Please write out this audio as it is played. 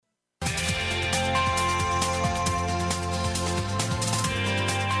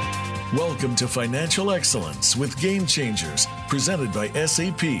Welcome to Financial Excellence with Game Changers, presented by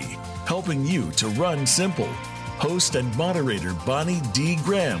SAP, helping you to run simple. Host and moderator Bonnie D.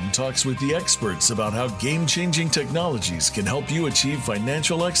 Graham talks with the experts about how game-changing technologies can help you achieve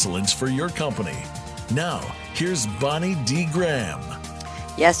financial excellence for your company. Now, here's Bonnie D. Graham.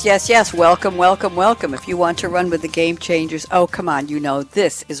 Yes. Welcome. If you want to run with the Game Changers, oh, come on, you know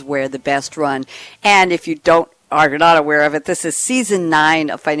this is where the best run. And if you are not aware of it, this is Season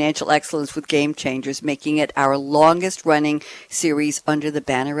 9 of Financial Excellence with Game Changers, making it our longest-running series under the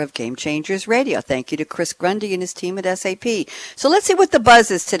banner of Game Changers Radio. Thank you to Chris Grundy and his team at SAP. So let's see what the buzz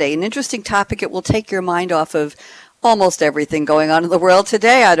is today. An interesting topic. It will take your mind off of almost everything going on in the world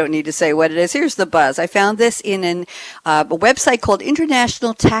today. I don't need to say what it is. Here's the buzz. I found this in a website called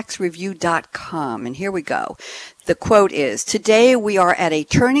internationaltaxreview.com, and here we go. The quote is, "Today we are at a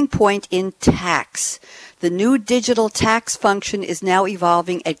turning point in tax. The new digital tax function is now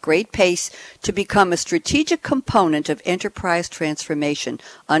evolving at great pace to become a strategic component of enterprise transformation,"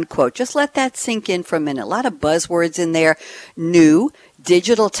 unquote. Just let that sink in for a minute. A lot of buzzwords in there. New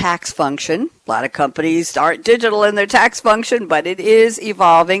digital tax function. A lot of companies aren't digital in their tax function, but it is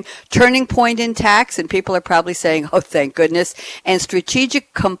evolving. Turning point in tax, and people are probably saying, oh, thank goodness. And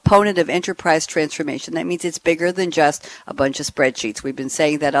strategic component of enterprise transformation. That means it's bigger than just a bunch of spreadsheets. We've been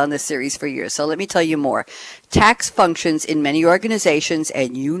saying that on this series for years. So let me tell you more. Tax functions in many organizations,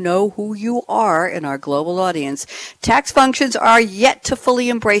 and you know who you are in our global audience, tax functions are yet to fully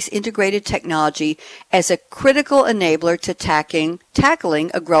embrace integrated technology as a critical enabler to tackling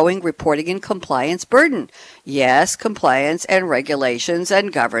a growing reporting and compliance burden. Yes, compliance and regulations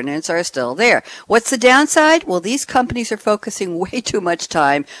and governance are still there. What's the downside? Well, these companies are focusing way too much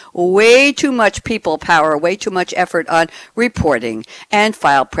time, way too much people power, way too much effort on reporting and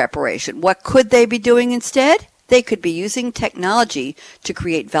file preparation. What could they be doing instead? They could be using technology to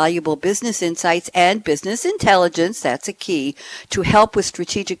create valuable business insights and business intelligence, that's a key, to help with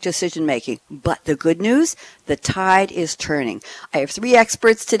strategic decision making. But the good news, the tide is turning. I have 3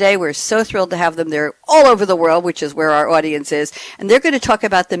 experts today. We're so thrilled to have them. They're all over the world, which is where our audience is. And they're going to talk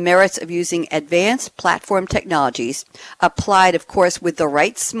about the merits of using advanced platform technologies, applied, of course, with the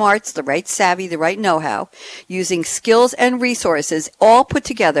right smarts, the right savvy, the right know-how, using skills and resources all put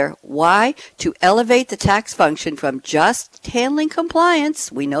together. Why? To elevate the tax function from just handling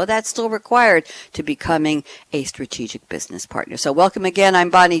compliance, we know that's still required, to becoming a strategic business partner. So welcome again. I'm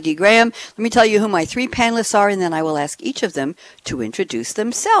Bonnie D. Graham. Let me tell you who my 3 panelists are, and then I will ask each of them to introduce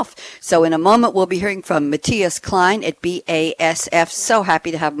themselves. So in a moment, we'll be hearing from Matthias Klein at BASF. So happy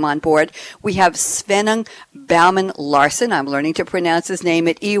to have him on board. We have Sveinung Baumann Larsen. I'm learning to pronounce his name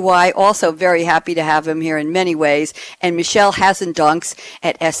at EY. Also very happy to have him here in many ways. And Michel Hazendonks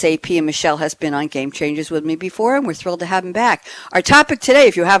at SAP. And Michel has been on Game Changers with me before, and we're thrilled to have him back. Our topic today,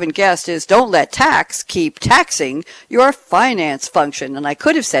 if you haven't guessed, is don't let tax keep taxing your finance function. And I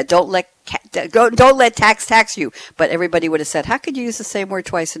could have said don't let tax you, but everybody would have said, how could you use the same word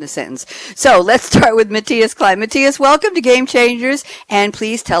twice in a sentence? So let's start with Matthias Klein. Matthias, welcome to Game Changers, and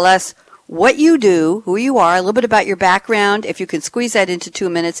please tell us what you do, who you are, a little bit about your background, if you can squeeze that into 2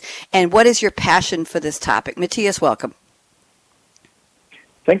 minutes, and what is your passion for this topic. Matthias, welcome.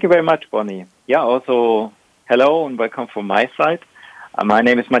 Thank you very much, Bonnie. Yeah, also hello and welcome from my side. My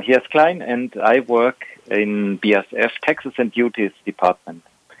name is Matthias Klein, and I work in BASF Taxes and Duties Department.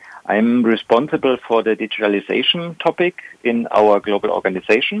 I'm responsible for the digitalization topic in our global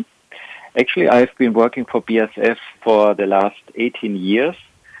organization. Actually, I've been working for BASF for the last 18 years,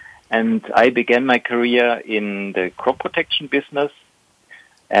 and I began my career in the crop protection business,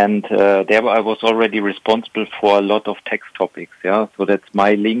 and there I was already responsible for a lot of tax topics. Yeah, so that's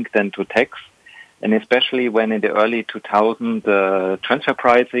my link then to tax, and especially when in the early 2000s transfer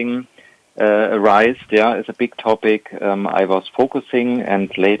pricing arose, as a big topic. I was focusing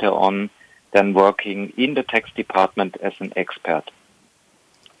and later on then working in the tax department as an expert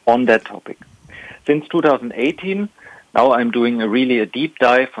on that topic. Since 2018, now I'm doing a deep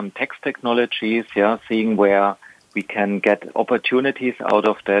dive on tax technologies, seeing where we can get opportunities out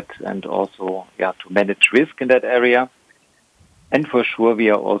of that and also to manage risk in that area. And for sure, we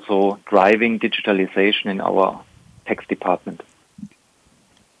are also driving digitalization in our tax department.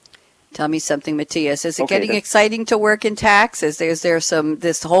 Tell me something, Matthias. Is it getting exciting to work in tax? Is there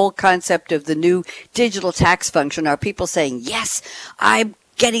this whole concept of the new digital tax function? Are people saying, yes, I'm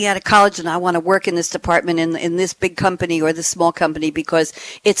getting out of college and I want to work in this department in this big company or this small company because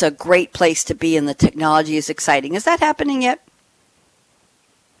it's a great place to be and the technology is exciting? Is that happening yet?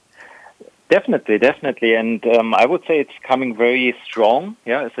 Definitely. And I would say it's coming very strong.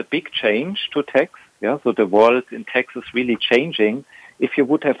 Yeah, it's a big change to tax. Yeah, so the world in tax is really changing. if you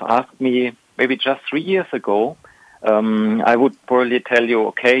would have asked me maybe just 3 years ago, I would probably tell you,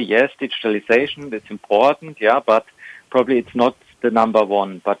 okay, yes, digitalization is important, but probably it's not the number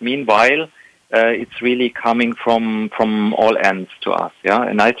one. But meanwhile, it's really coming from all ends to us,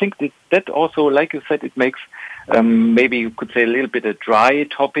 And I think that also, like you said, it makes maybe you could say a little bit a dry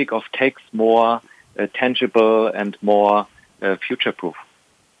topic of tax more tangible and more future-proof.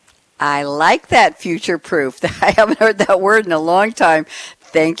 I like that, future-proof. I haven't heard that word in a long time.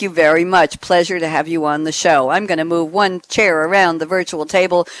 Thank you very much. Pleasure to have you on the show. I'm going to move one chair around the virtual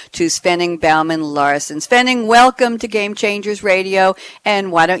table to Svenning Baumann Larsen. Svenning, welcome to Game Changers Radio.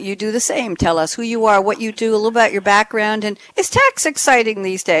 And why don't you do the same? Tell us who you are, what you do, a little about your background. And is tax exciting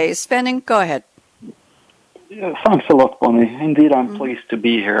these days? Svenning, go ahead. Yeah, thanks a lot, Bonnie. Indeed, I'm pleased to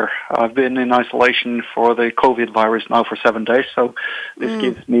be here. I've been in isolation for the COVID virus now for 7 days, so this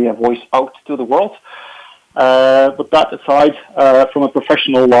gives me a voice out to the world. But that aside, from a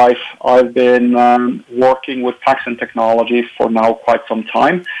professional life, I've been working with tax and technology for now quite some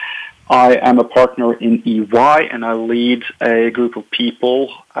time. I am a partner in EY, and I lead a group of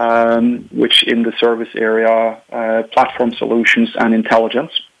people which in the service area, platform solutions and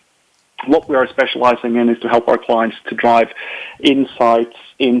intelligence. What we are specializing in is to help our clients to drive insights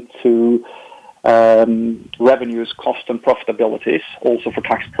into revenues, cost, and profitabilities, also for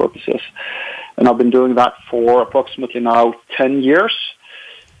tax purposes. And I've been doing that for approximately now 10 years.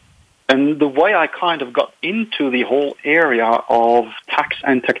 And the way I kind of got into the whole area of tax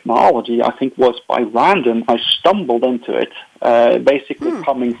and technology, I think, was by random. I stumbled into it, basically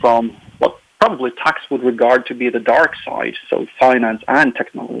coming from what probably tax would regard to be the dark side, so finance and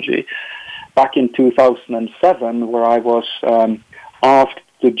technology, back in 2007, where I was asked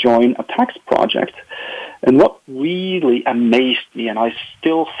to join a tax project. And what really amazed me, and I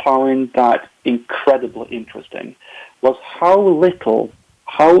still find that incredibly interesting, was how little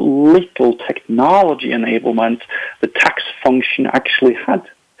technology enablement the tax function actually had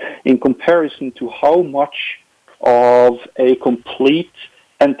in comparison to how much of a complete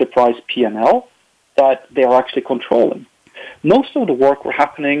enterprise P&L that they are actually controlling. Most of the work were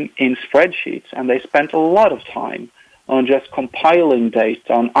happening in spreadsheets, and they spent a lot of time on just compiling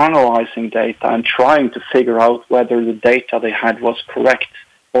data and analyzing data and trying to figure out whether the data they had was correct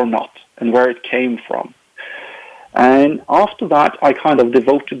or not and where it came from. And after that, I kind of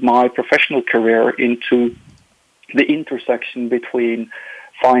devoted my professional career into the intersection between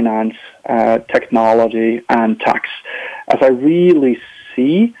finance, technology, and tax, as I really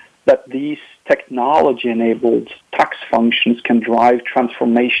see that these technology-enabled tax functions can drive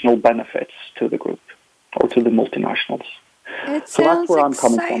transformational benefits to the group or to the multinationals. So that's where I'm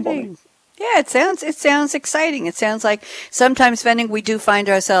coming from, Bonnie. Yeah, it sounds exciting. It sounds like sometimes, Svenning, we do find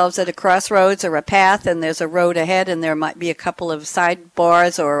ourselves at a crossroads or a path, and there's a road ahead, and there might be a couple of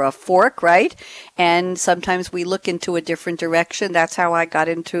sidebars or a fork, right? And sometimes we look into a different direction. That's how I got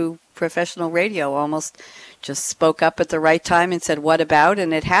into professional radio, almost just spoke up at the right time and said, what about?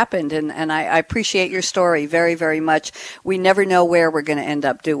 And it happened. And I appreciate your story very, very much. We never know where we're going to end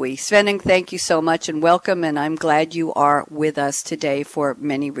up, do we? Svenning, thank you so much and welcome. And I'm glad you are with us today for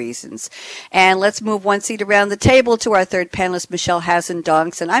many reasons. And let's move one seat around the table to our third panelist, Michel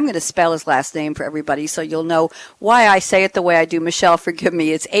Hazendonks. And I'm going to spell his last name for everybody so you'll know why I say it the way I do. Michel, forgive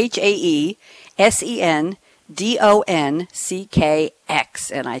me. It's Haendonckx,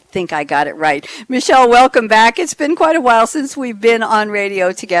 and I think I got it right. Michel, welcome back. It's been quite a while since we've been on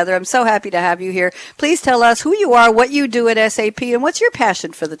radio together. I'm so happy to have you here. Please tell us who you are, what you do at SAP, and what's your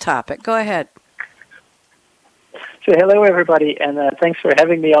passion for the topic. Go ahead. So hello, everybody, and thanks for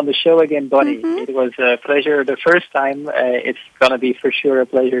having me on the show again, Bonnie. It was a pleasure the first time. It's going to be for sure a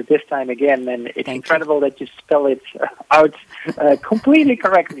pleasure this time again, and it's incredible that you spell it out completely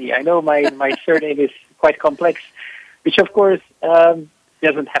correctly. I know my surname is quite complex, which, of course,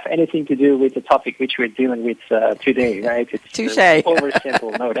 doesn't have anything to do with the topic which we're dealing with today, right? It's over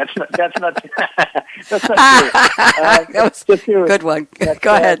simple. No, that's not that's not true. That was a good one.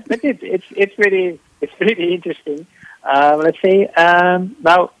 Go ahead. But it's really interesting. Let's say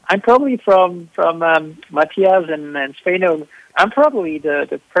now I'm probably from Matthias and Sveno. I'm probably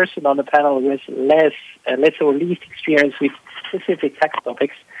the person on the panel with least experience with specific tax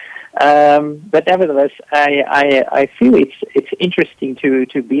topics. But nevertheless, I feel it's interesting to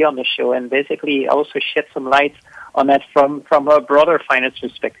be on the show and basically also shed some light on that from a broader finance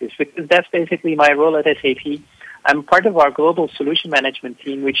perspective, because that's basically my role at SAP. I'm part of our global solution management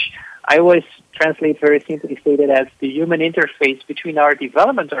team, which I always translate very simply stated as the human interface between our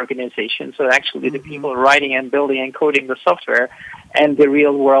development organization, so actually the people writing and building and coding the software, and the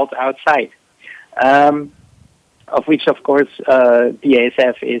real world outside. of course,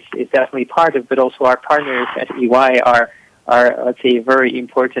 BASF is definitely part of, but also our partners at EY are let's say, very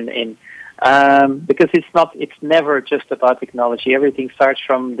important in. Because it's never just about technology. Everything starts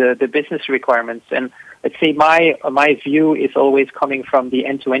from the business requirements. And let's say my view is always coming from the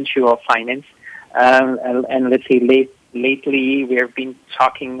end-to-end view of finance. And let's say lately we have been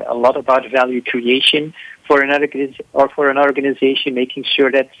talking a lot about value creation for an organization, making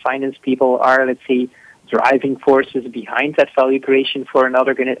sure that finance people are, let's say, driving forces behind that value creation for an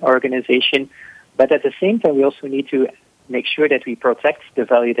organization. But at the same time, we also need to make sure that we protect the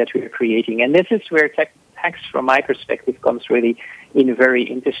value that we are creating. And this is where tax, from my perspective, comes really in very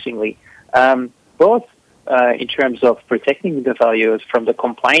interestingly. Both in terms of protecting the values from the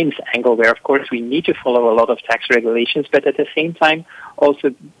compliance angle, where, of course, we need to follow a lot of tax regulations, but at the same time,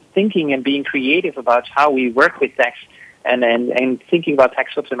 also thinking and being creative about how we work with tax and thinking about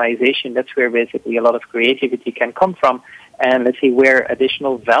tax optimization. That's where basically a lot of creativity can come from. And let's say where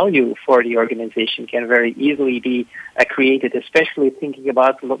additional value for the organization can very easily be created, especially thinking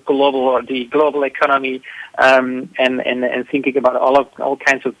about the global economy, and thinking about all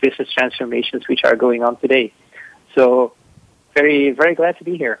kinds of business transformations which are going on today. So, very, very glad to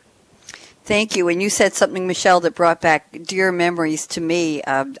be here. Thank you. And you said something, Michelle, that brought back dear memories to me.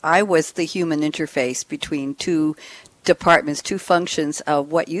 I was the human interface between two departments, two functions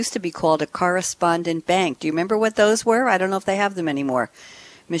of what used to be called a correspondent bank. Do you remember what those were? I don't know if they have them anymore.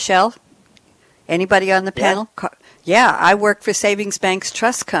 Michelle? Anybody on the panel? Yeah, I worked for Savings Banks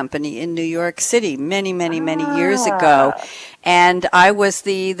Trust Company in New York City many years ago. And I was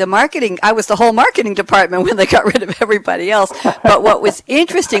the marketing, I was the whole marketing department when they got rid of everybody else. But what was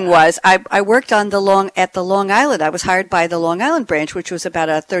interesting was I worked at the Long Island. I was hired by the Long Island branch, which was about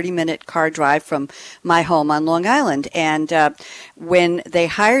a 30-minute car drive from my home on Long Island. And when they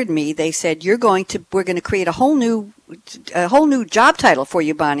hired me, they said, we're going to create a whole new job title for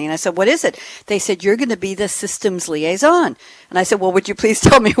you, Bonnie. And I said, what is it? They said, you're going to be the systems liaison. And I said, well, would you please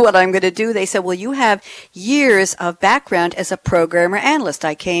tell me what I'm going to do? They said, well, you have years of background as a programmer analyst.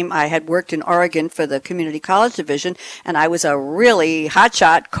 I had worked in Oregon for the community college division, and I was a really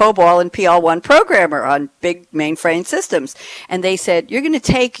hotshot COBOL and PL1 programmer on big mainframe systems. And they said, you're going to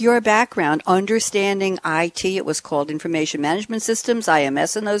take your background understanding IT, it was called Information Management Systems,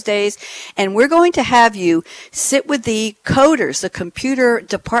 IMS in those days, and we're going to have you sit with the coders, the computer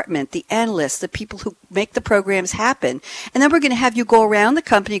department, the analysts, the people who make the programs happen. And then we're going to have you go around the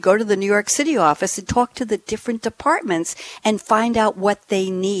company, go to the New York City office and talk to the different departments and find out what they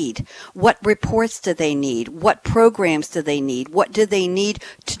need. What reports do they need? What programs do they need? What do they need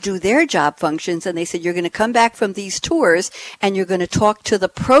to do their job functions? And they said, you're going to come back from these tours and you're going to talk to the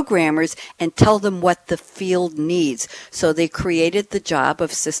programmers and tell them what the field needs. So they created the job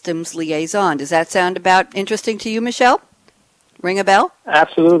of systems liaison. Does that sound about interesting to you, Michelle? Ring a bell?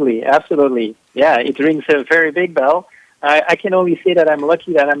 Absolutely. Yeah, it rings a very big bell. I can only say that I'm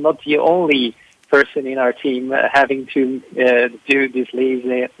lucky that I'm not the only person in our team having to do this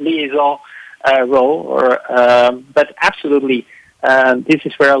liaison role. But absolutely, this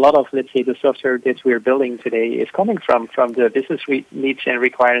is where a lot of, let's say, the software that we're building today is coming from the business needs and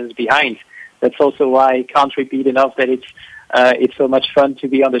requirements behind. That's also why I can't repeat enough that it's so much fun to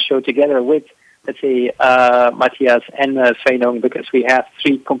be on the show together with, let's say, Matthias and Sveinung, because we have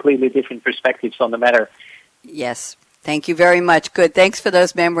three completely different perspectives on the matter. Yes. Thank you very much. Good. Thanks for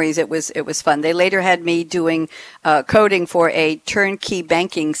those memories. It was fun. They later had me doing coding for a turnkey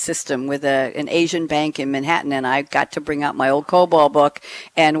banking system with an Asian bank in Manhattan, and I got to bring out my old COBOL book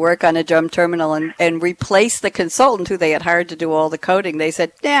and work on a drum terminal and replace the consultant who they had hired to do all the coding. They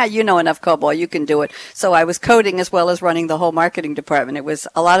said, "Yeah, you know enough COBOL, you can do it." So I was coding as well as running the whole marketing department. It was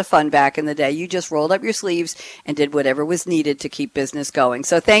a lot of fun back in the day. You just rolled up your sleeves and did whatever was needed to keep business going.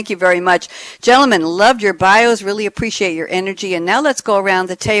 So thank you very much. Gentlemen, loved your bios. Really appreciate your energy. And now let's go around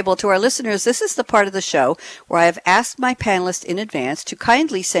the table to our listeners. This is the part of the show where I have asked my panelists in advance to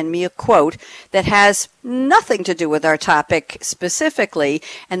kindly send me a quote that has nothing to do with our topic specifically.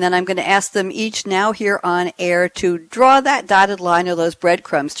 And then I'm going to ask them each now here on air to draw that dotted line or those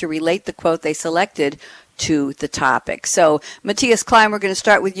breadcrumbs to relate the quote they selected to the topic. So, Matthias Klein, we're going to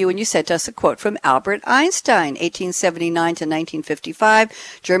start with you, and you sent us a quote from Albert Einstein, 1879 to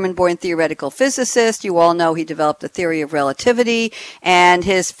 1955, German-born theoretical physicist. You all know he developed the theory of relativity, and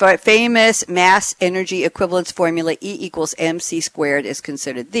his famous mass-energy equivalence formula, E equals mc squared, is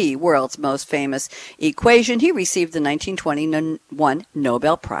considered the world's most famous equation. He received the 1921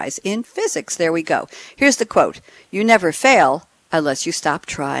 Nobel Prize in Physics. There we go. Here's the quote: "You never fail unless you stop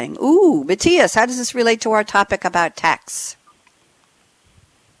trying." Ooh, Matthias, how does this relate to our topic about tax?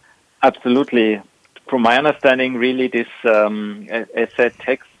 Absolutely. from my understanding, really this, as said,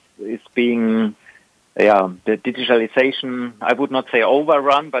 text is being, the digitalization, I would not say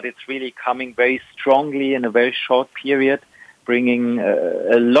overrun, but it's really coming very strongly in a very short period, bringing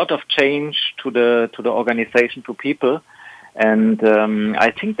a lot of change to the organization, to people. And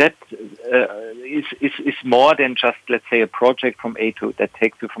I think that is more than just, let's say, a project that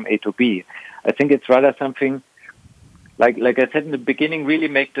takes you from A to B. I think it's rather something, like I said in the beginning, really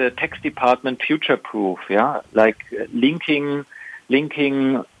make the tax department future-proof. Yeah, like linking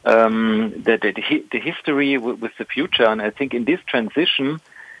the history with the future. And I think in this transition,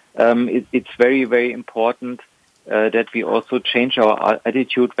 it's very, very important that we also change our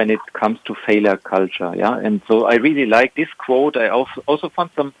attitude when it comes to failure culture. Yeah, and so I really like this quote. I also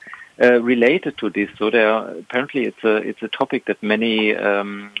found some related to this. So apparently it's a topic that many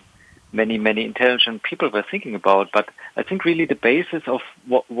intelligent people were thinking about. But I think really the basis of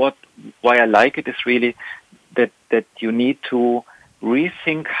why I like it is really that you need to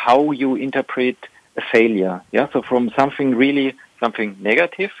rethink how you interpret a failure. Yeah, so from something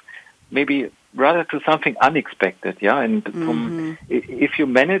negative, maybe rather to something unexpected. Yeah, and if you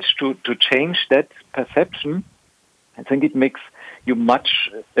manage to change that perception, I think it makes it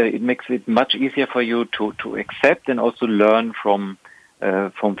much easier for you to accept and also learn from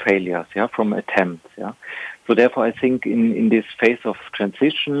failures, from attempts. Yeah. So therefore, I think in this phase of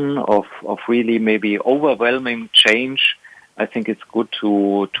transition, of really maybe overwhelming change, I think it's good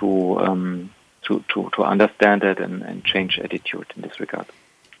to understand it and change attitude in this regard.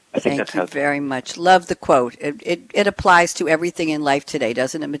 Thank you very much. Love the quote. It applies to everything in life today,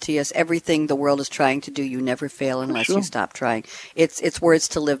 doesn't it, Matthias? Everything the world is trying to do, you never fail unless you stop trying. It's words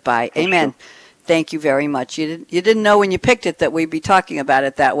to live by. Amen. Thank you very much. You didn't know when you picked it that we'd be talking about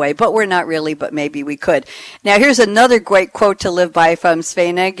it that way, but we're not really, but maybe we could. Now, here's another great quote to live by from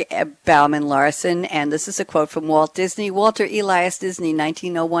Svein Baumann Larsen, and this is a quote from Walt Disney. Walter Elias Disney,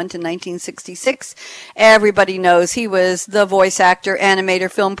 1901 to 1966. Everybody knows he was the voice actor, animator,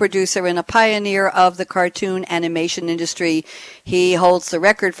 film producer, and a pioneer of the cartoon animation industry. He holds the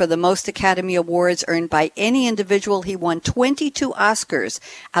record for the most Academy Awards earned by any individual. He won 22 Oscars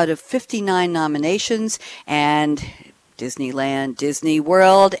out of 59 nominations, and Disneyland, Disney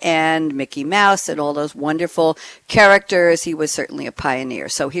World, and Mickey Mouse, and all those wonderful characters. He was certainly a pioneer.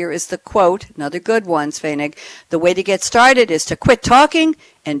 So here is the quote, another good one, Sveinig. The way to get started is to quit talking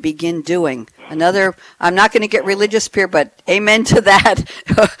and begin doing. Another, I'm not going to get religious here, but amen to that,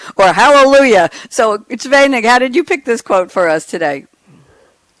 or hallelujah. So, Sveinig, how did you pick this quote for us today?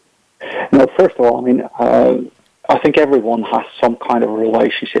 No, first of all, I mean, I think everyone has some kind of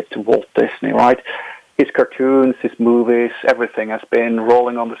relationship to Walt Disney, right? His cartoons, his movies, everything has been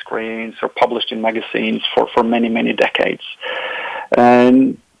rolling on the screens or published in magazines for many, many decades.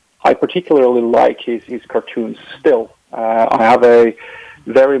 And I particularly like his cartoons still. I have a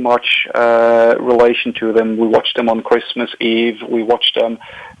very much relation to them. We watch them on Christmas Eve. We watch them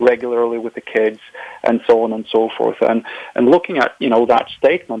regularly with the kids, and so on and so forth. And looking at, that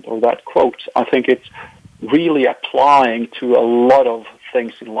statement or that quote, I think it's really applying to a lot of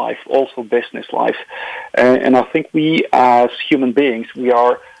things in life, also business life. And I think we as human beings, we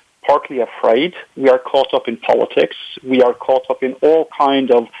are partly afraid. We are caught up in politics. We are caught up in all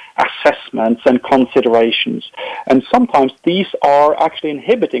kinds of assessments and considerations. And sometimes these are actually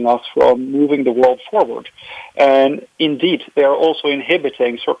inhibiting us from moving the world forward. And indeed, they are also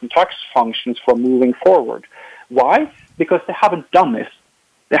inhibiting certain tax functions from moving forward. Why? Because they haven't done this.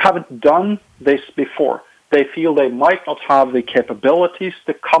 They haven't done this before. They feel they might not have the capabilities,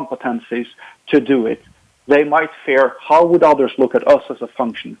 the competencies to do it. They might fear, how would others look at us as a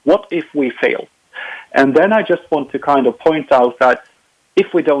function? What if we fail? And then I just want to kind of point out that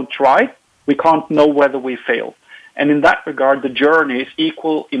if we don't try, we can't know whether we fail. And in that regard, the journey is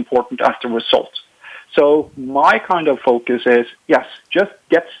equal important as the result. So my kind of focus is, yes, just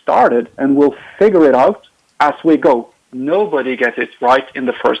get started and we'll figure it out as we go. Nobody gets it right in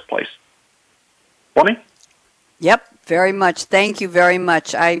the first place. Bonnie? Yep, very much. Thank you very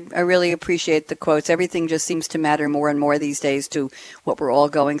much. I really appreciate the quotes. Everything just seems to matter more and more these days to what we're all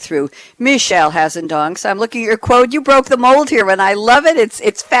going through. Michelle Hasendonks, I'm looking at your quote. You broke the mold here, and I love it.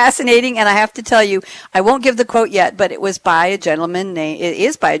 It's fascinating, and I have to tell you, I won't give the quote yet, but it is by a gentleman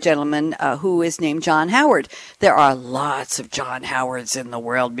who is named John Howard. There are lots of John Howards in the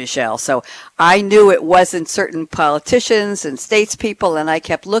world, Michelle. So I knew it wasn't certain politicians and statespeople, and I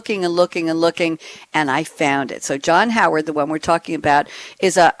kept looking and looking and looking, and I found it. So John Howard, the one we're talking about,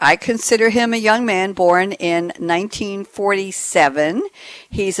 I consider him a young man born in 1947.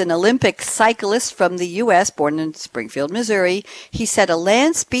 He's an Olympic cyclist from the U.S., born in Springfield, Missouri. He set a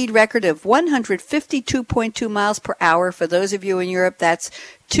land speed record of 152.2 miles per hour. For those of you in Europe, that's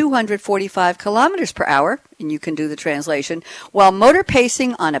 245 kilometers per hour, and you can do the translation, while motor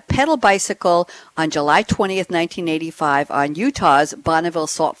pacing on a pedal bicycle on July 20th, 1985 on Utah's Bonneville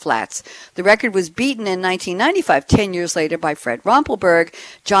Salt Flats. The record was beaten in 1995, 10 years later, by Fred Rumpelberg.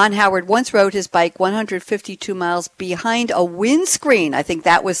 John Howard once rode his bike 152 miles behind a windscreen. I think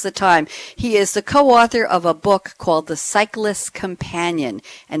that was the time. He is the co-author of a book called The Cyclist's Companion.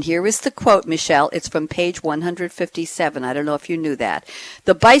 And here is the quote, Michelle. It's from page 157. I don't know if you knew that.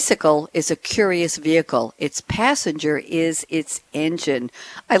 The bicycle is a curious vehicle. Its passenger is its engine.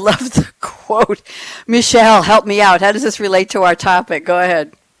 I love the quote. Michelle, help me out. How does this relate to our topic? Go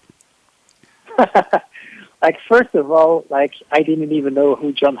ahead. First of all, I didn't even know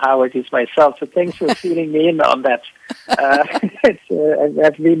who John Howard is myself, so thanks for filling me in on that.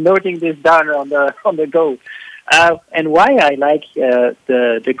 I've been noting this down on the go. And why I like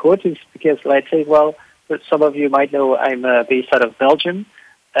the quote is because, some of you might know I'm based out of Belgium.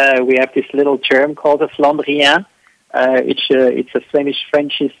 We have this little term called a Flandrien. It's a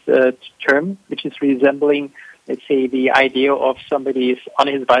Flemish-Frenchist term, which is resembling, let's say, the idea of somebody is on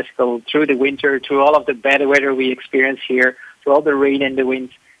his bicycle through the winter, through all of the bad weather we experience here, through all the rain and the wind,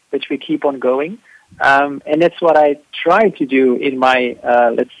 which we keep on going. And that's what I try to do in my,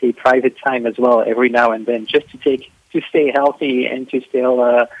 let's say, private time as well, every now and then, just to stay healthy and to stay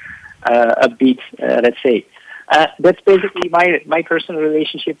upbeat, let's say. That's basically my personal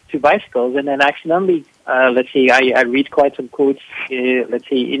relationship to bicycles. And then accidentally, let's say, I read quite some quotes, let's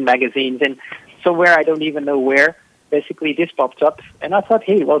say, in magazines. And somewhere, I don't even know where, basically this popped up. And I thought,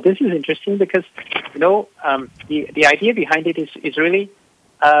 hey, well, this is interesting because, the idea behind it is really,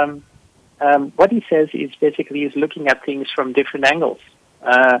 what he says is basically is looking at things from different angles,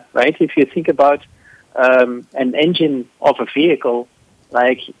 right? If you think about an engine of a vehicle,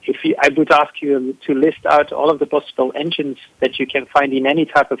 I would ask you to list out all of the possible engines that you can find in any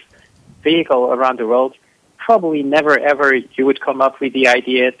type of vehicle around the world, probably never ever you would come up with the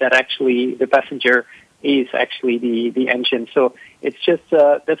idea that actually the passenger is actually the engine. So it's just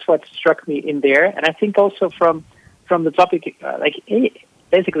that's what struck me in there, and I think also from the topic,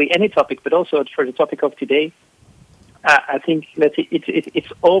 basically any topic, but also for the topic of today, I think let's say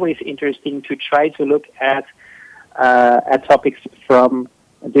it's always interesting to try to look at topics from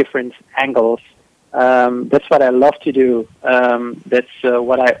different angles. That's what I love to do. That's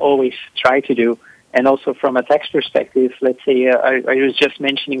what I always try to do. And also from a tax perspective, let's say I was just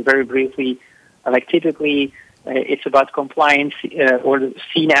mentioning very briefly, typically it's about compliance or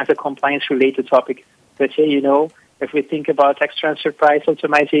seen as a compliance-related topic. Let's say, if we think about tax transfer price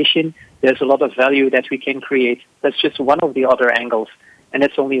optimization, there's a lot of value that we can create. That's just one of the other angles. And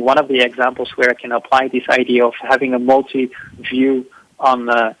it's only one of the examples where I can apply this idea of having a multi-view on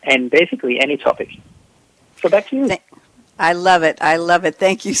and basically any topic. So back to you. I love it. I love it.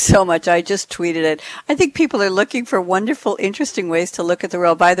 Thank you so much. I just tweeted it. I think people are looking for wonderful, interesting ways to look at the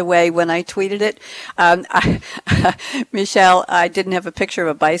world. By the way, when I tweeted it, Michelle, I didn't have a picture of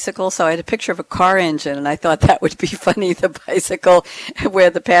a bicycle, so I had a picture of a car engine, and I thought that would be funny, the bicycle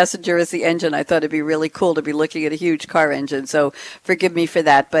where the passenger is the engine. I thought it'd be really cool to be looking at a huge car engine, so forgive me for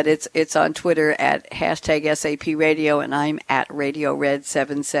that. But it's on Twitter at #SAP Radio, and I'm at Radio Red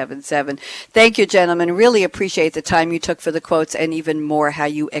 777. Thank you, gentlemen. Really appreciate the time you took for the quotes and even more how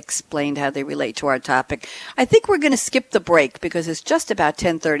you explained how they relate to our topic. I think we're going to skip the break because it's just about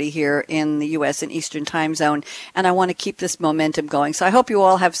 10:30 here in the U.S. and Eastern Time Zone, and I want to keep this momentum going. So I hope you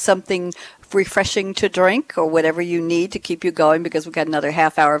all have something refreshing to drink or whatever you need to keep you going because we've got another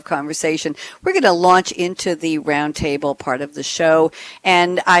half hour of conversation. We're going to launch into the roundtable part of the show,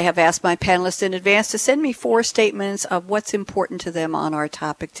 and I have asked my panelists in advance to send me 4 statements of what's important to them on our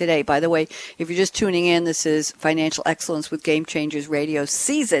topic today. By the way, if you're just tuning in, this is Financial Excellence with Game Changers Radio,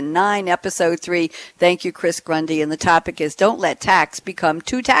 Season 9, Episode 3. Thank you, Chris Grundy, and the topic is Don't Let Tax Become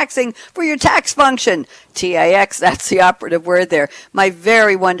Too Taxing for Your Tax Function. TAX, that's the operative word there. My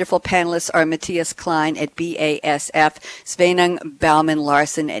very wonderful panelists are Matthias Klein at BASF, Sveinung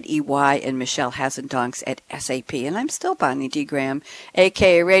Baumann-Larsen at EY, and Michelle Hasendonks at SAP. And I'm still Bonnie D. Graham,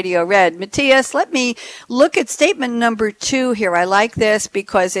 a.k.a. Radio Red. Matthias, let me look at statement number 2 here. I like this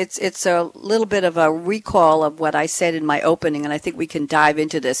because it's a little bit of a recall of what I said in my opening, and I think we can dive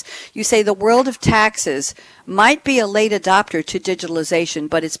into this. You say the world of taxes might be a late adopter to digitalization,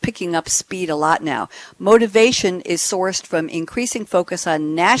 but it's picking up speed a lot now. Motivation is sourced from increasing focus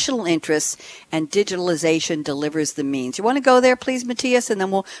on national interests, and digitalization delivers the means. You want to go there, please, Matthias, and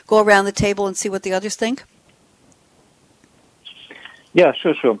then we'll go around the table and see what the others think? Yeah,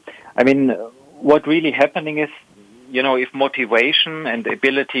 sure. I mean, what really happening is, if motivation and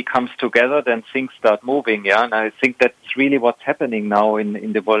ability comes together, then things start moving, yeah? And I think that's really what's happening now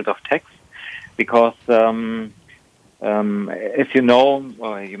in the world of tax, because as you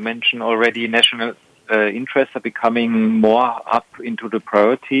know, you mentioned already, national interests are becoming more up into the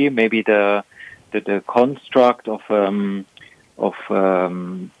priority. Maybe the construct of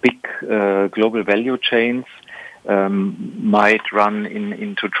big global value chains might run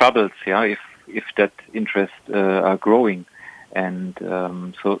into troubles, yeah, if that interest are growing, and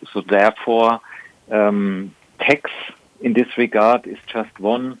so therefore tax in this regard is just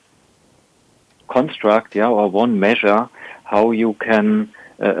one construct, yeah, or one measure how you can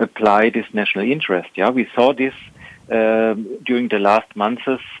apply this national interest. Yeah, we saw this during the last months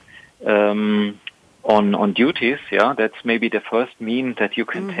on duties. Yeah, that's maybe the first mean that you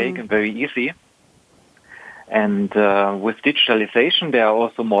can take, and very easy. And with digitalization, there are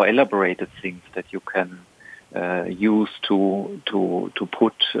also more elaborated things that you can use to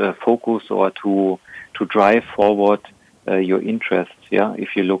put focus or to drive forward your interests. Yeah,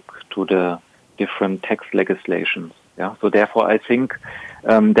 if you look to the different tax legislations. Yeah, so therefore, I think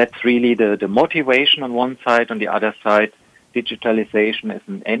that's really the motivation on one side. On the other side, digitalization is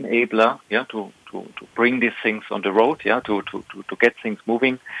an enabler. Yeah, to bring these things on the road. Yeah, to get things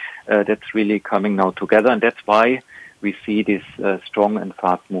moving. That's really coming now together, and that's why we see this strong and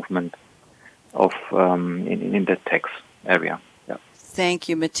fast movement of in the tax area. Yeah. Thank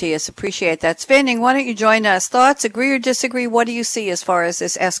you, Matthias. Appreciate that. Svenning, why don't you join us? Thoughts, agree or disagree? What do you see as far as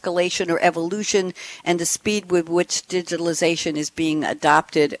this escalation or evolution and the speed with which digitalization is being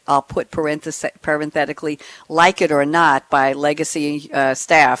adopted? I'll put parenthetically, like it or not, by legacy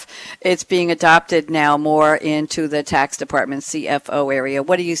staff. It's being adopted now more into the tax department, CFO area.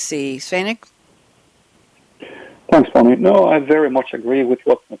 What do you see, Svenning? Thanks, Bonnie. No, I very much agree with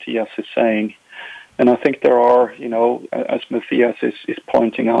what Matthias is saying. And I think there are, as Matthias is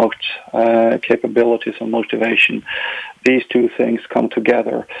pointing out, capabilities and motivation. These two things come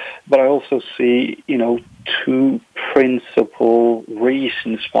together. But I also see, two principal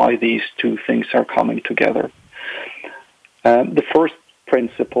reasons why these two things are coming together. The first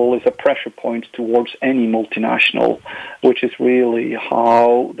principle is a pressure point towards any multinational, which is really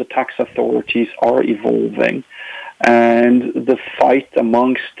how the tax authorities are evolving. And the fight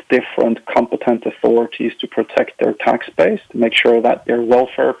amongst different competent authorities to protect their tax base, to make sure that their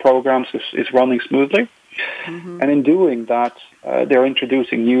welfare programs is running smoothly. Mm-hmm. And in doing that, they're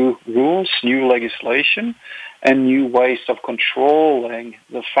introducing new rules, new legislation, and new ways of controlling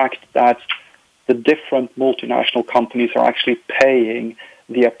the fact that the different multinational companies are actually paying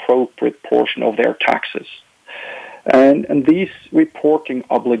the appropriate portion of their taxes. And these reporting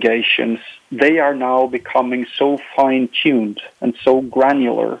obligations, they are now becoming so fine-tuned and so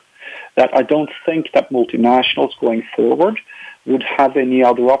granular that I don't think that multinationals going forward would have any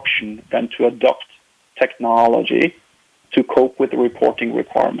other option than to adopt technology to cope with the reporting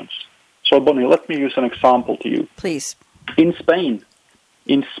requirements. So, Bonnie, let me use an example to you. Please. In Spain,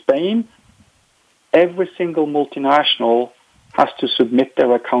 every single multinational has to submit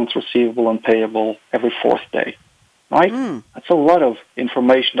their accounts receivable and payable every fourth day. Right? That's a lot of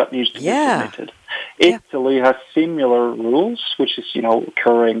information that needs to be submitted. Italy has similar rules, which is,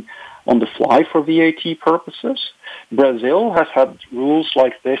 occurring on the fly for VAT purposes. Brazil has had rules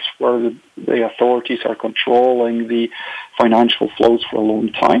like this where the authorities are controlling the financial flows for a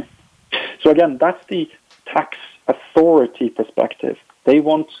long time. So again, that's the tax authority perspective. They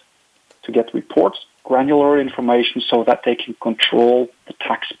want to get reports, granular information, so that they can control the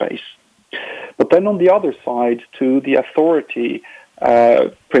tax base. But then on the other side, to the authority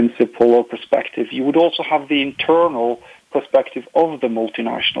principle or perspective, you would also have the internal perspective of the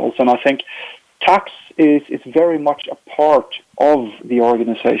multinationals. And I think tax is very much a part of the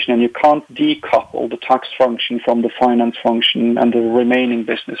organization, and you can't decouple the tax function from the finance function and the remaining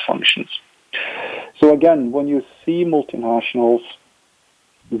business functions. So again, when you see multinationals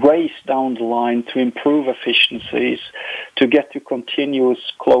race down the line to improve efficiencies, to get to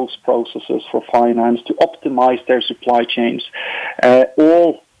continuous close processes for finance, to optimize their supply chains,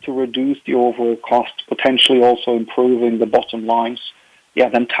 all to reduce the overall cost, potentially also improving the bottom lines,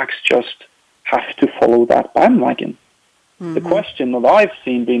 then tax just have to follow that bandwagon. Mm-hmm. The question that I've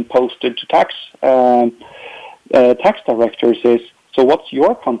seen being posted to tax directors is, so what's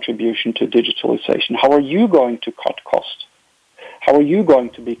your contribution to digitalization? How are you going to cut costs? How are you going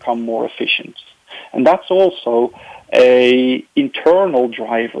to become more efficient? And that's also a internal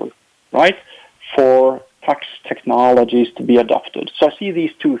driver, right, for tax technologies to be adopted. So I see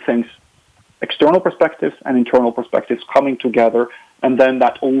these two things, external perspectives and internal perspectives coming together, and then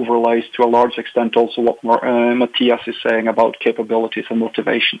that overlays to a large extent also what Matthias is saying about capabilities and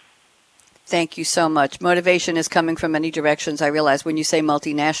motivation. Thank you so much. Motivation is coming from many directions. I realize when you say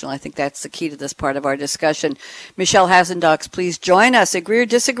multinational, I think that's the key to this part of our discussion. Michelle Hazendox, please join us. Agree or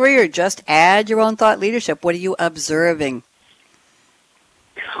disagree, or just add your own thought leadership. What are you observing?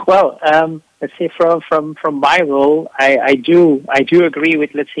 Well, let's say from my role, I do agree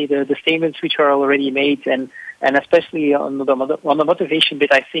with, let's say, the statements which are already made, and especially on the motivation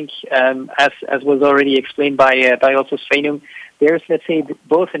bit. I think as was already explained by also Sveinung, there's, let's say,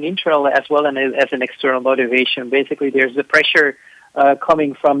 both an internal as well as an external motivation. Basically, there's the pressure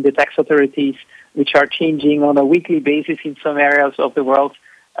coming from the tax authorities, which are changing on a weekly basis in some areas of the world.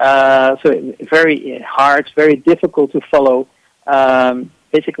 So very hard, very difficult to follow.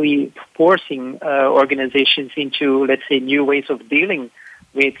 Basically forcing organizations into, let's say, new ways of dealing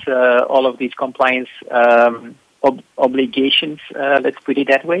with all of these compliance obligations, let's put it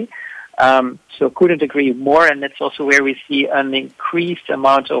that way. So couldn't agree more, and that's also where we see an increased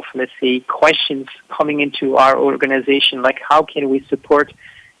amount of, let's say, questions coming into our organization, like how can we support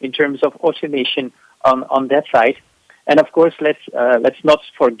in terms of automation on that side. And of course, let's not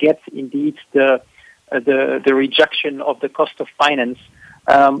forget indeed the reduction of the cost of finance.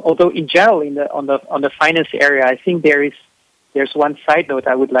 Although in general, on the finance area, I think there's one side note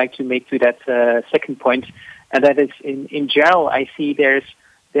I would like to make to that second point, and that is in general, I see there's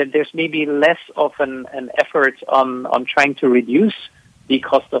maybe less of an effort on trying to reduce the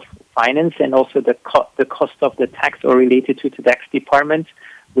cost of finance and also the cost of the tax or related to the tax department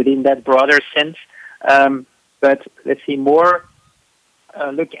within that broader sense. But let's see more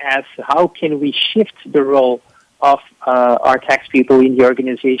look at how can we shift the role of our tax people in the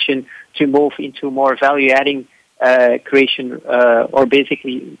organization to move into more value-adding creation or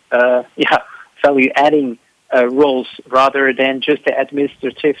basically, value-adding roles rather than just the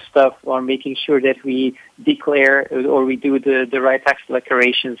administrative stuff or making sure that we declare or we do the right tax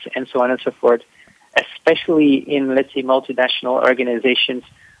declarations and so on and so forth, especially in, let's say, multinational organizations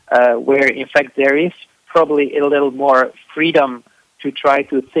where, in fact, there is probably a little more freedom to try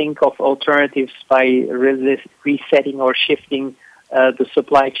to think of alternatives by resetting or shifting the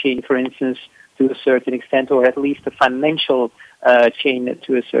supply chain, for instance, to a certain extent, or at least the financial chain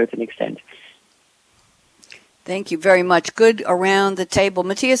to a certain extent. Thank you very much. Good around the table.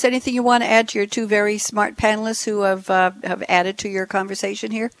 Matthias, anything you want to add to your two very smart panelists who have added to your conversation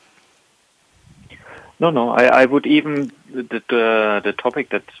here? No. I would even the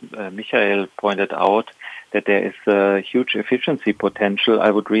topic that Michael pointed out, that there is a huge efficiency potential. I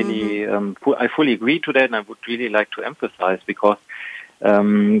would really, I fully agree to that, and I would really like to emphasize, because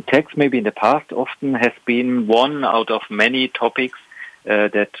tax maybe in the past often has been one out of many topics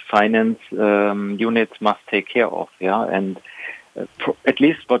that finance units must take care of. Yeah, and at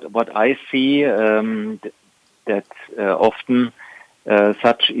least what I see that often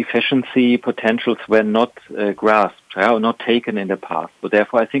such efficiency potentials were not grasped or not taken in the past. So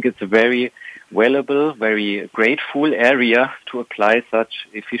therefore, I think it's a very valuable, very grateful area to apply such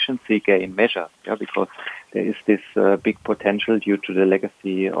efficiency gain measures, because there is this big potential due to the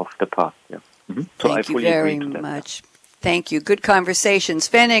legacy of the past. Yeah. Mm-hmm. So Thank you very much. Thank you. Good conversation.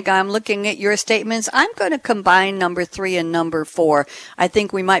 Svenig, I'm looking at your statements. I'm going to combine number 3 and number 4. I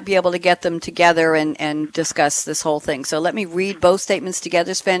think we might be able to get them together and discuss this whole thing. So let me read both statements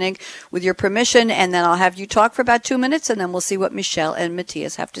together, Svenig, with your permission, and then I'll have you talk for about 2 minutes, and then we'll see what Michelle and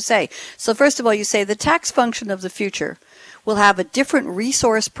Matthias have to say. So first of all, you say the tax function of the future will have a different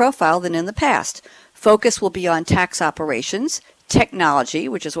resource profile than in the past. Focus will be on tax operations, technology,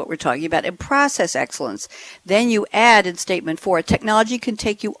 which is what we're talking about, and process excellence. Then you add in statement 4, technology can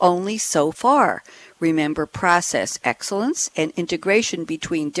take you only so far. Remember process excellence and integration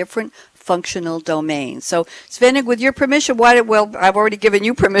between different functional domains. So, Svenig, with your permission, I've already given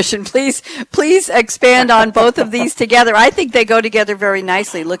you permission. Please expand on both of these together. I think they go together very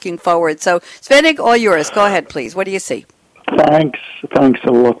nicely looking forward. So, Svenig, all yours. Go ahead, please. What do you see? Thanks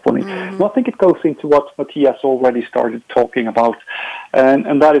a lot, Bonnie. Mm-hmm. Well, I think it goes into what Matthias already started talking about,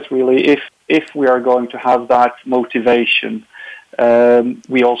 and that is really if we are going to have that motivation,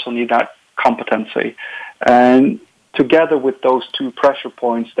 we also need that competency. And together with those 2 pressure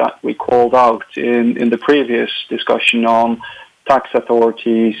points that we called out in the previous discussion on tax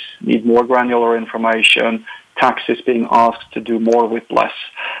authorities need more granular information, taxes being asked to do more with less,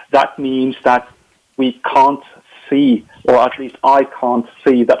 that means that we can't see, or at least I can't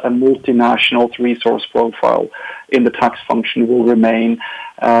see, that a multinational's resource profile in the tax function will remain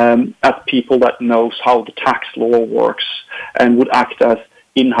as people that knows how the tax law works and would act as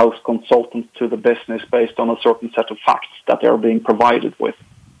in-house consultants to the business based on a certain set of facts that they're being provided with.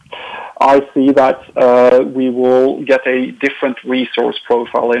 I see that we will get a different resource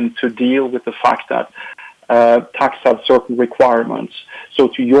profile in to deal with the fact that tax has certain requirements. So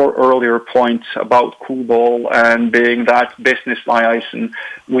to your earlier point about COBOL and being that business liaison,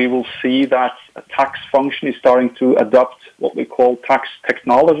 we will see that a tax function is starting to adopt what we call tax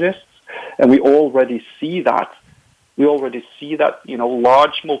technologists, and we already see that.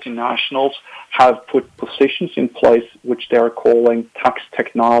 Large multinationals have put positions in place which they're calling tax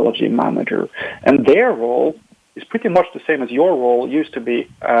technology manager, and their role is pretty much the same as your role used to be,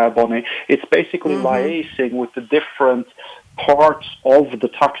 Bonnie. It's basically liaising with the different parts of the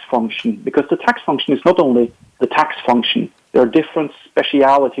tax function, because the tax function is not only the tax function. There are different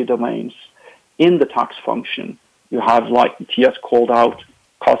speciality domains in the tax function. You have, like Matthias called out,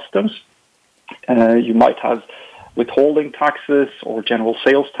 customs. You might have withholding taxes or general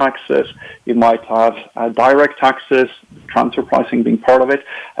sales taxes. You might have direct taxes, transfer pricing being part of it,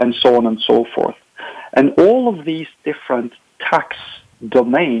 and so on and so forth. And all of these different tax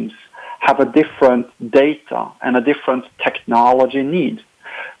domains have a different data and a different technology need.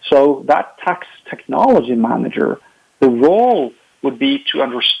 So that tax technology manager, the role would be to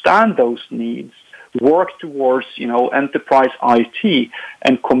understand those needs, work towards, enterprise IT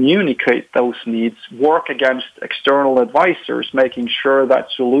and communicate those needs, work against external advisors, making sure that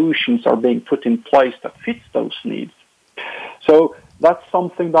solutions are being put in place that fits those needs. So that's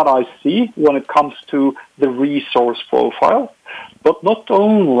something that I see when it comes to the resource profile. But not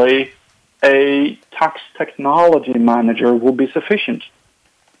only a tax technology manager will be sufficient.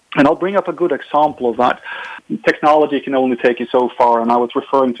 And I'll bring up a good example of that. Technology can only take you so far, and I was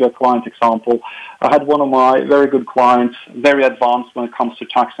referring to a client example. I had one of my very good clients, very advanced when it comes to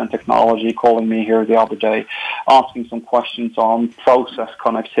tax and technology, calling me here the other day, asking some questions on process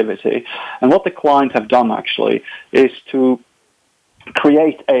connectivity. And what the client have done actually is to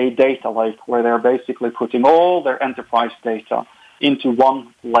create a data lake where they're basically putting all their enterprise data into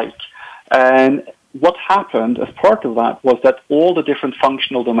one lake. And what happened as part of that was that all the different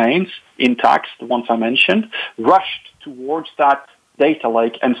functional domains in tax, the ones I mentioned, rushed towards that data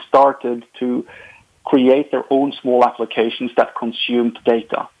lake and started to create their own small applications that consumed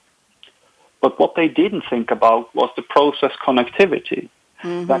data. But what they didn't think about was the process connectivity.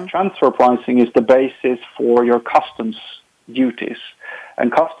 That transfer pricing is the basis for your customs duties.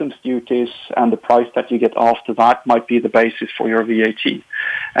 And customs duties and the price that you get after that might be the basis for your VAT.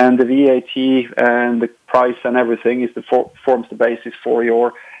 And the VAT and the price and everything forms the basis for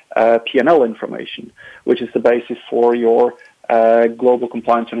your P&L information, which is the basis for your global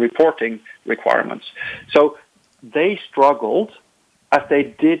compliance and reporting requirements. So they struggled as they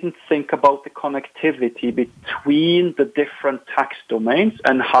didn't think about the connectivity between the different tax domains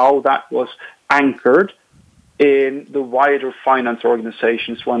and how that was anchored in the wider finance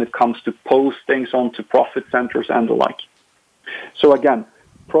organizations when it comes to postings onto profit centers and the like. So again,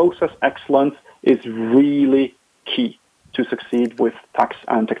 process excellence is really key to succeed with tax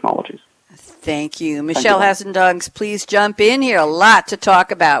and technologies. Thank you. Michelle Hasendongs, please jump in here. A lot to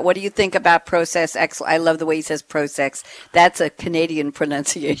talk about. What do you think about process excellence? I love the way he says process. That's a Canadian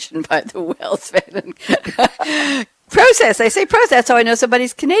pronunciation, by the way, Sven. Process. I say process. That's how I know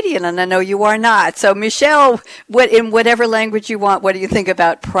somebody's Canadian, and I know you are not. So, Michelle, in whatever language you want, what do you think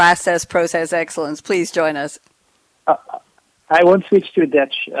about process excellence? Please join us. I won't switch to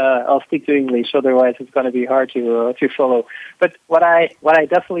Dutch. I'll stick to English. Otherwise, it's going to be hard to follow. But what I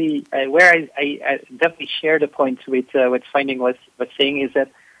definitely definitely share the point with what Finding was saying is that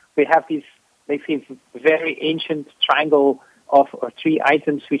we have these very ancient triangle of three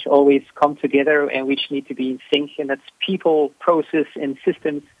items which always come together and which need to be in sync, and that's people, process, and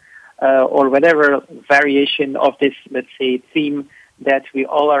systems, or whatever variation of this, let's say, theme that we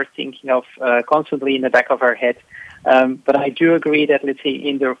all are thinking of constantly in the back of our head. But I do agree that, let's say,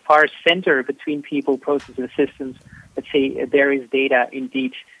 in the far center between people, process, and systems, let's say there is data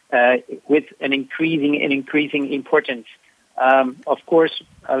indeed with an increasing importance. Of course,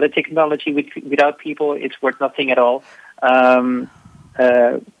 the technology without people, it's worth nothing at all.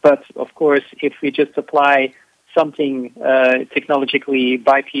 But of course, if we just apply something technologically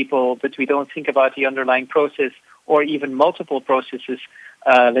by people, but we don't think about the underlying process or even multiple processes,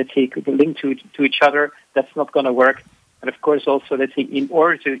 let's say, linked to each other, that's not going to work. And of course, also, let's say, in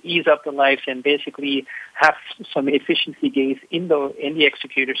order to ease up the lives and basically have some efficiency gains in the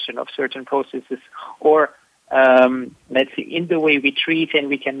execution of certain processes, or let's say, in the way we treat and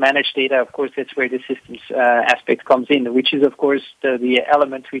we can manage data. Of course, that's where the systems aspect comes in, which is, of course, the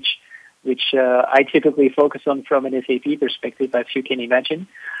element which I typically focus on from an SAP perspective, as you can imagine.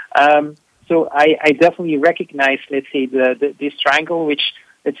 So I definitely recognize, let's say, this triangle, which,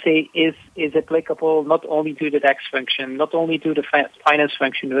 let's say, is applicable not only to the tax function, not only to the finance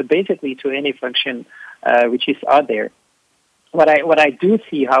function, but basically to any function which is out there. What I do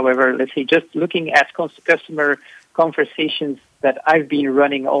see, however, let's say, just looking at customer conversations that I've been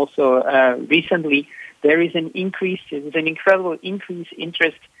running also recently, there is an incredible increased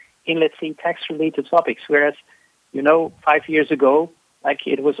interest in, let's say, tax-related topics, whereas, 5 years ago, like,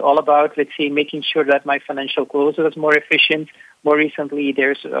 it was all about, let's say, making sure that my financial close was more efficient. More recently,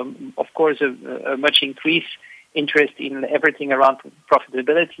 there's, of course, a much increased interest in everything around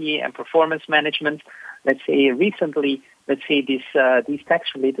profitability and performance management. Let's say recently, these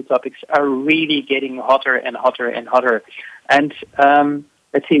tax-related topics are really getting hotter and hotter and hotter. And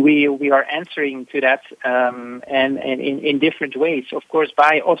let's say we are answering to that and in different ways. Of course,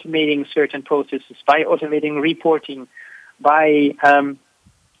 by automating certain processes, by automating reporting, by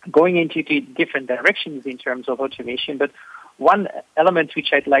going into different directions in terms of automation. But one element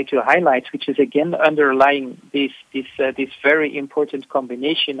which I'd like to highlight, which is again underlying this very important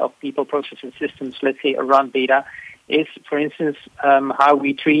combination of people, process, and systems, let's say, around data, is, for instance, how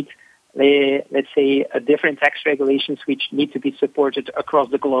we treat, let's say, different tax regulations which need to be supported across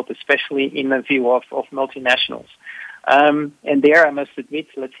the globe, especially in the view of multinationals. And there, I must admit,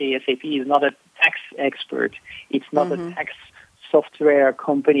 let's say, SAP is not a tax expert. It's not a tax software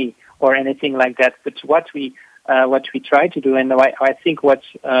company or anything like that. But what we try to do, and I think what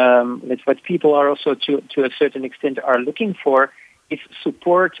people are also to a certain extent are looking for, is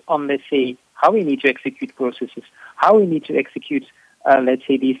support on, let's say, how we need to execute processes, how we need to execute, let's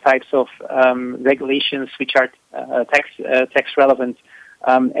say, these types of regulations which are tax relevant,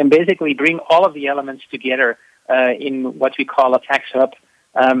 and basically bring all of the elements together in what we call a tax hub,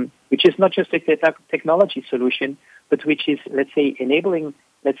 which is not just a technology solution, but which is, let's say, enabling,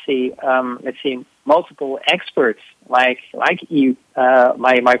 let's say, multiple experts like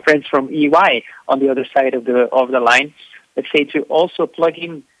my friends from EY on the other side of the line, let's say, to also plug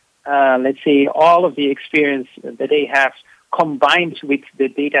in, let's say, all of the experience that they have combined with the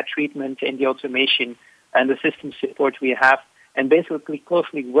data treatment and the automation and the system support we have, and basically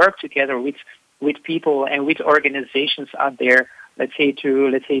closely work together with people and with organizations out there, let's say, to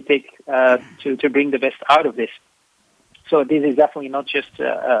bring the best out of this. So this is definitely not just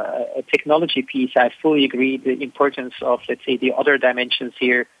a technology piece. I fully agree the importance of, let's say, the other dimensions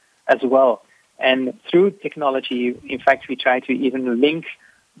here as well. And through technology, in fact, we try to even link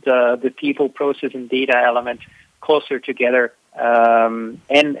the people, process, and data element closer together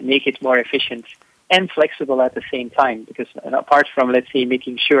and make it more efficient and flexible at the same time. Because apart from, let's say,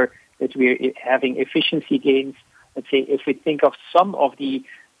 making sure that we're having efficiency gains, let's say, if we think of some of the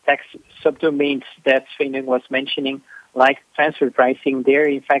tax subdomains that Sveinung was mentioning, like transfer pricing, there,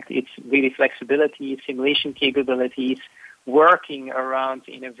 in fact, it's really flexibility, simulation capabilities, working around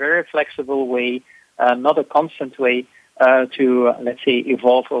in a very flexible way, not a constant way, to, let's say,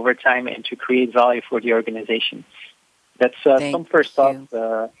 evolve over time and to create value for the organization. That's some first thoughts.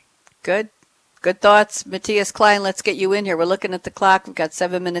 Good thoughts. Matthias Klein, let's get you in here. We're looking at the clock. We've got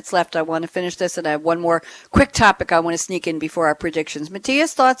 7 minutes left. I want to finish this, and I have one more quick topic I want to sneak in before our predictions.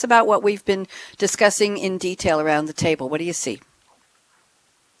 Matthias, thoughts about what we've been discussing in detail around the table. What do you see?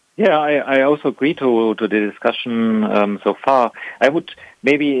 Yeah, I also agree to the discussion so far. I would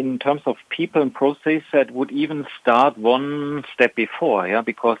maybe, in terms of people and process, that would even start one step before,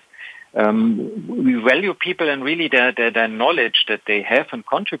 because we value people and really their knowledge that they have and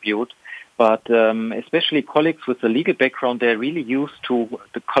contribute. But especially colleagues with a legal background, they're really used to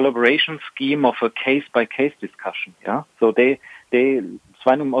the collaboration scheme of a case-by-case discussion. Yeah, so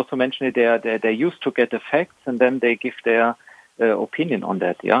Sveinung also mentioned it. They're used to get the facts and then they give their opinion on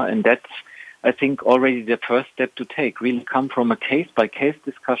that. Yeah, and that's, I think, already the first step to take. Really come from a case-by-case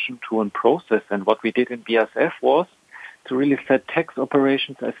discussion to a process. And what we did in BASF was to really set tax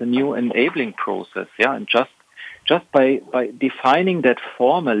operations as a new enabling process. Yeah, and just by defining that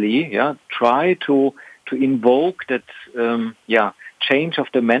formally, try to invoke that change of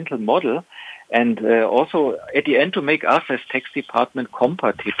the mental model, and also at the end to make us as tax department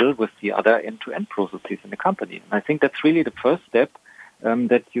compatible with the other end-to-end processes in the company. And I think that's really the first step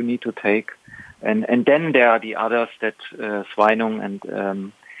that you need to take, and then there are the others that Sveinung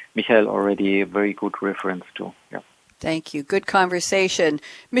and Michael already very good reference to. Yeah. Thank you. Good conversation.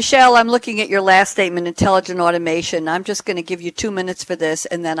 Michelle, I'm looking at your last statement, intelligent automation. I'm just going to give you 2 minutes for this,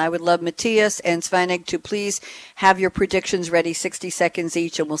 and then I would love Matthias and Sveinig to please have your predictions ready, 60 seconds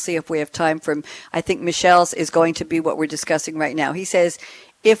each, and we'll see if we have time for, I think Michelle's is going to be what we're discussing right now. He says,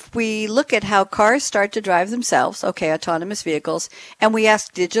 if we look at how cars start to drive themselves, okay, autonomous vehicles, and we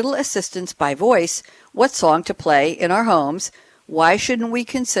ask digital assistants by voice what song to play in our homes, why shouldn't we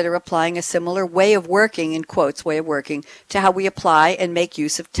consider applying a similar way of working, in quotes, way of working, to how we apply and make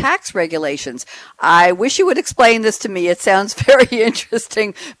use of tax regulations? I wish you would explain this to me. It sounds very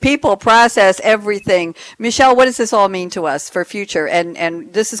interesting. People, process, everything. Michelle, what does this all mean to us for future?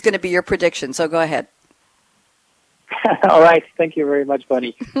 And this is going to be your prediction, so go ahead. All right. Thank you very much,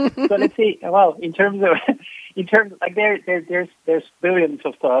 Bonnie. So let's see. Well, in terms like there's billions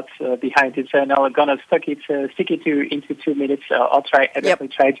of thoughts behind it, and I'm gonna stick it into 2 minutes. I'll try. I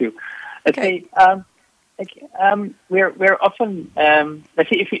definitely try to. Let's say we're often let's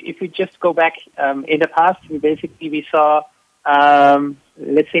see if we just go back in the past, we saw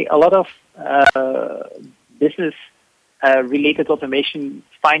let's say a lot of business related automation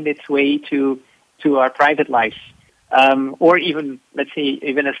find its way to our private lives. Or even, let's say,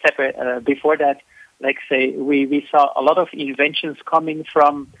 even a step before that, like say, we saw a lot of inventions coming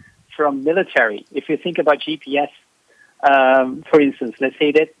from military. If you think about GPS, for instance, let's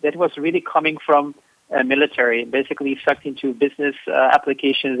say that was really coming from military, basically sucked into business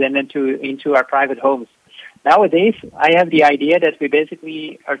applications and into our private homes. Nowadays, I have the idea that we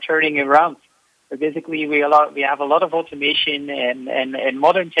basically are turning around. We have a lot of automation and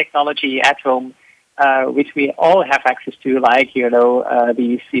modern technology at home, which we all have access to, like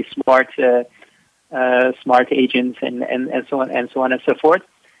these smart agents and so on and so forth.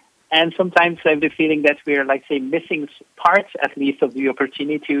 And sometimes I have the feeling that we're, like say, missing parts at least of the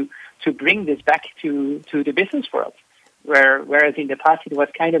opportunity to bring this back to the business world, whereas in the past it was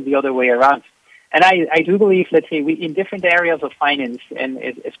kind of the other way around. And I do believe, let's say, we in different areas of finance, and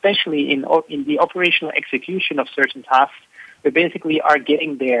especially in the operational execution of certain tasks, we basically are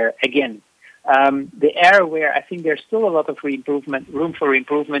getting there again. The area where I think there's still a lot of room for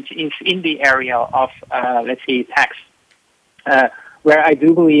improvement is in the area of, let's say, tax, where I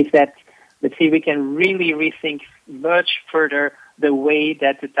do believe that, let's say, we can really rethink much further the way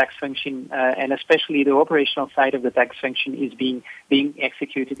that the tax function, and especially the operational side of the tax function, is being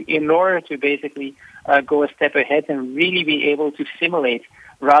executed in order to basically go a step ahead and really be able to simulate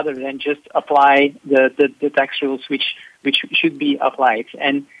rather than just apply the tax rules which should be applied.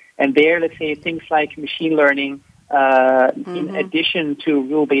 And there, let's say, things like machine learning, in addition to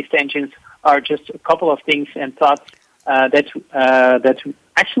rule-based engines, are just a couple of things and thoughts that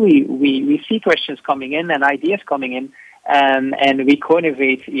actually we see questions coming in and ideas coming in, and we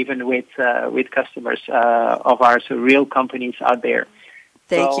co-innovate even with customers of ours, so real companies out there.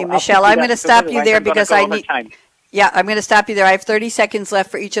 Thank you, Michelle. I'm going to stop you there because I need. Yeah, I'm going to stop you there. I have 30 seconds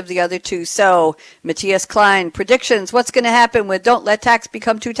left for each of the other two. So, Matthias Klein, predictions. What's going to happen with don't let tax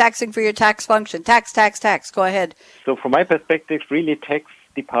become too taxing for your tax function? Tax. Go ahead. So from my perspective, really tax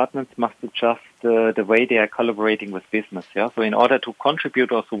departments must adjust the way they are collaborating with business. Yeah. So in order to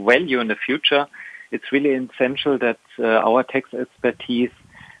contribute also value in the future, it's really essential that our tax expertise,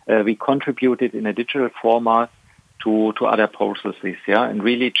 we contribute it in a digital format to other processes, yeah, and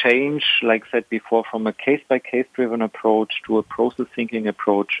really change, like I said before, from a case-by-case driven approach to a process thinking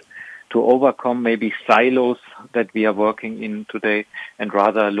approach to overcome maybe silos that we are working in today and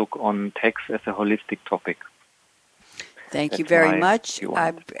rather look on tax as a holistic topic. Thank you very much.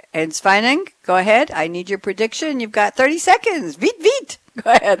 And Sveining, go ahead. I need your prediction. You've got 30 seconds. Veet.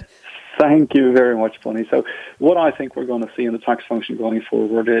 Go ahead. Thank you very much, Bonnie. So what I think we're going to see in the tax function going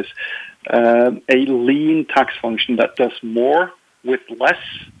forward is a lean tax function that does more with less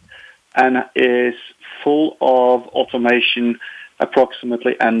and is full of automation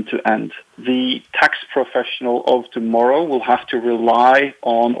approximately end to end. The tax professional of tomorrow will have to rely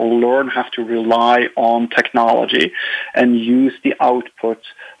on technology and use the output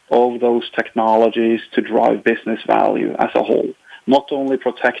of those technologies to drive business value as a whole. Not only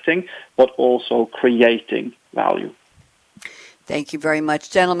protecting, but also creating value. Thank you very much,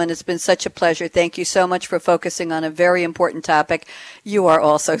 gentlemen. It's been such a pleasure. Thank you so much for focusing on a very important topic. You are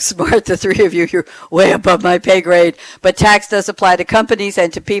all so smart, the three of you. You're way above my pay grade. But tax does apply to companies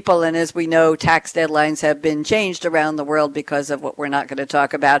and to people. And as we know, tax deadlines have been changed around the world because of what we're not going to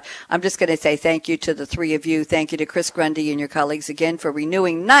talk about. I'm just going to say thank you to the three of you. Thank you to Chris Grundy and your colleagues again for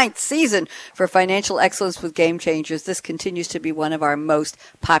renewing 9th season for Financial Excellence with Game Changers. This continues to be one of our most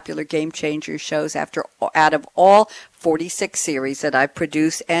popular Game Changers shows out of all 46 series that I've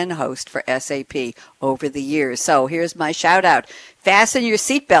produced and host for SAP over the years. So here's my shout out. Fasten your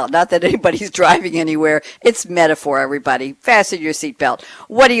seatbelt. Not that anybody's driving anywhere. It's metaphor, everybody. Fasten your seatbelt.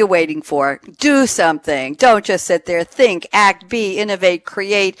 What are you waiting for? Do something. Don't just sit there. Think, act, be, innovate,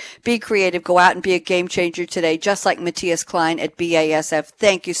 create, be creative. Go out and be a game changer today, just like Matthias Klein at BASF.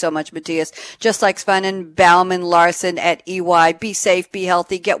 Thank you so much, Matthias. Just like Sven Bauman Larson at EY. Be safe, be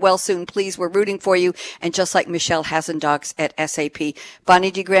healthy, get well soon, please. We're rooting for you. And just like Michelle Hazendox at SAP. Bonnie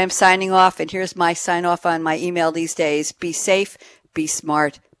D. Graham signing off. And here's my sign off on my email these days. Be safe. Be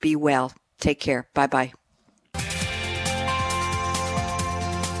smart, be well. Take care. Bye-bye.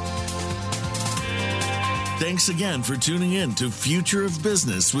 Thanks again for tuning in to Future of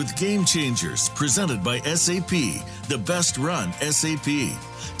Business with Game Changers, presented by SAP, the best run SAP.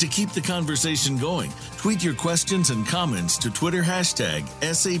 To keep the conversation going, tweet your questions and comments to Twitter hashtag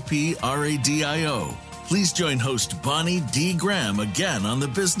 #SAPRADIO. Please join host Bonnie D. Graham again on the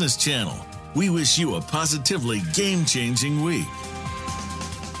Business Channel. We wish you a positively game-changing week.